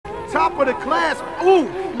top of the class. Ooh,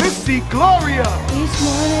 let's see Gloria. Each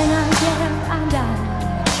morning I get up, I die.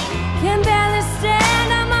 Can barely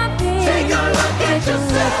stand on my feet. Take a look at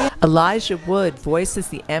yourself. Elijah Wood voices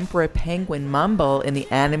the Emperor Penguin Mumble in the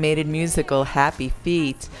animated musical Happy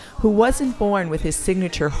Feet, who wasn't born with his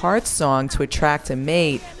signature heart song to attract a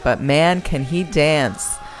mate, but man can he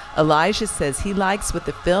dance. Elijah says he likes what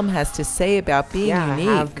the film has to say about being unique.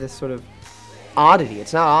 I have this sort of oddity.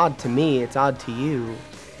 It's not odd to me, it's odd to you,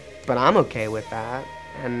 but I'm okay with that,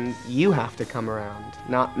 and you have to come around,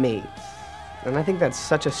 not me. And I think that's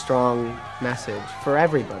such a strong message for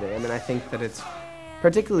everybody. I mean, I think that it's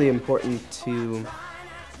particularly important to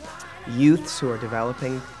youths who are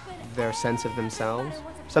developing their sense of themselves.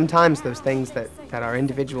 Sometimes those things that are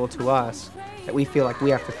individual to us, that we feel like we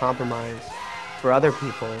have to compromise for other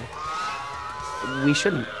people, we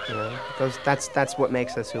shouldn't, you know. That's what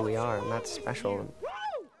makes us who we are, and that's special.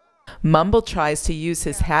 Mumble tries to use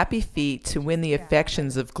his happy feet to win the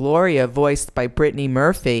affections of Gloria, voiced by Brittany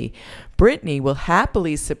Murphy. Brittany will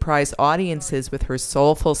happily surprise audiences with her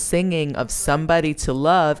soulful singing of Somebody to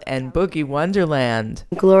Love and Boogie Wonderland.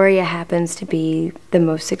 Gloria happens to be the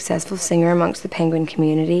most successful singer amongst the Penguin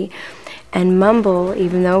community. And Mumble,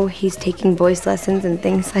 even though he's taking voice lessons and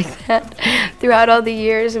things like that throughout all the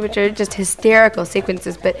years, which are just hysterical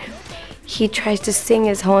sequences, but he tries to sing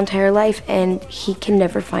his whole entire life and he can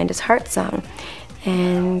never find his heart song.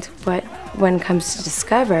 And what one comes to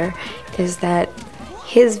discover is that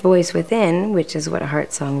his voice within, which is what a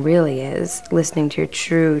heart song really is, listening to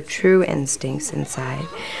your true instincts inside,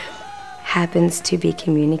 happens to be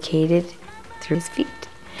communicated through his feet.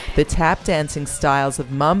 The tap dancing styles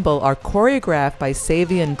of Mumble are choreographed by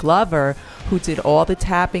Savion Glover, who did all the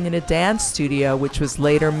tapping in a dance studio, which was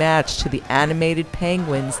later matched to the animated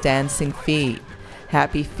Penguins' Dancing Feet.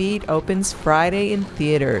 Happy Feet opens Friday in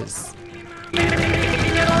theaters.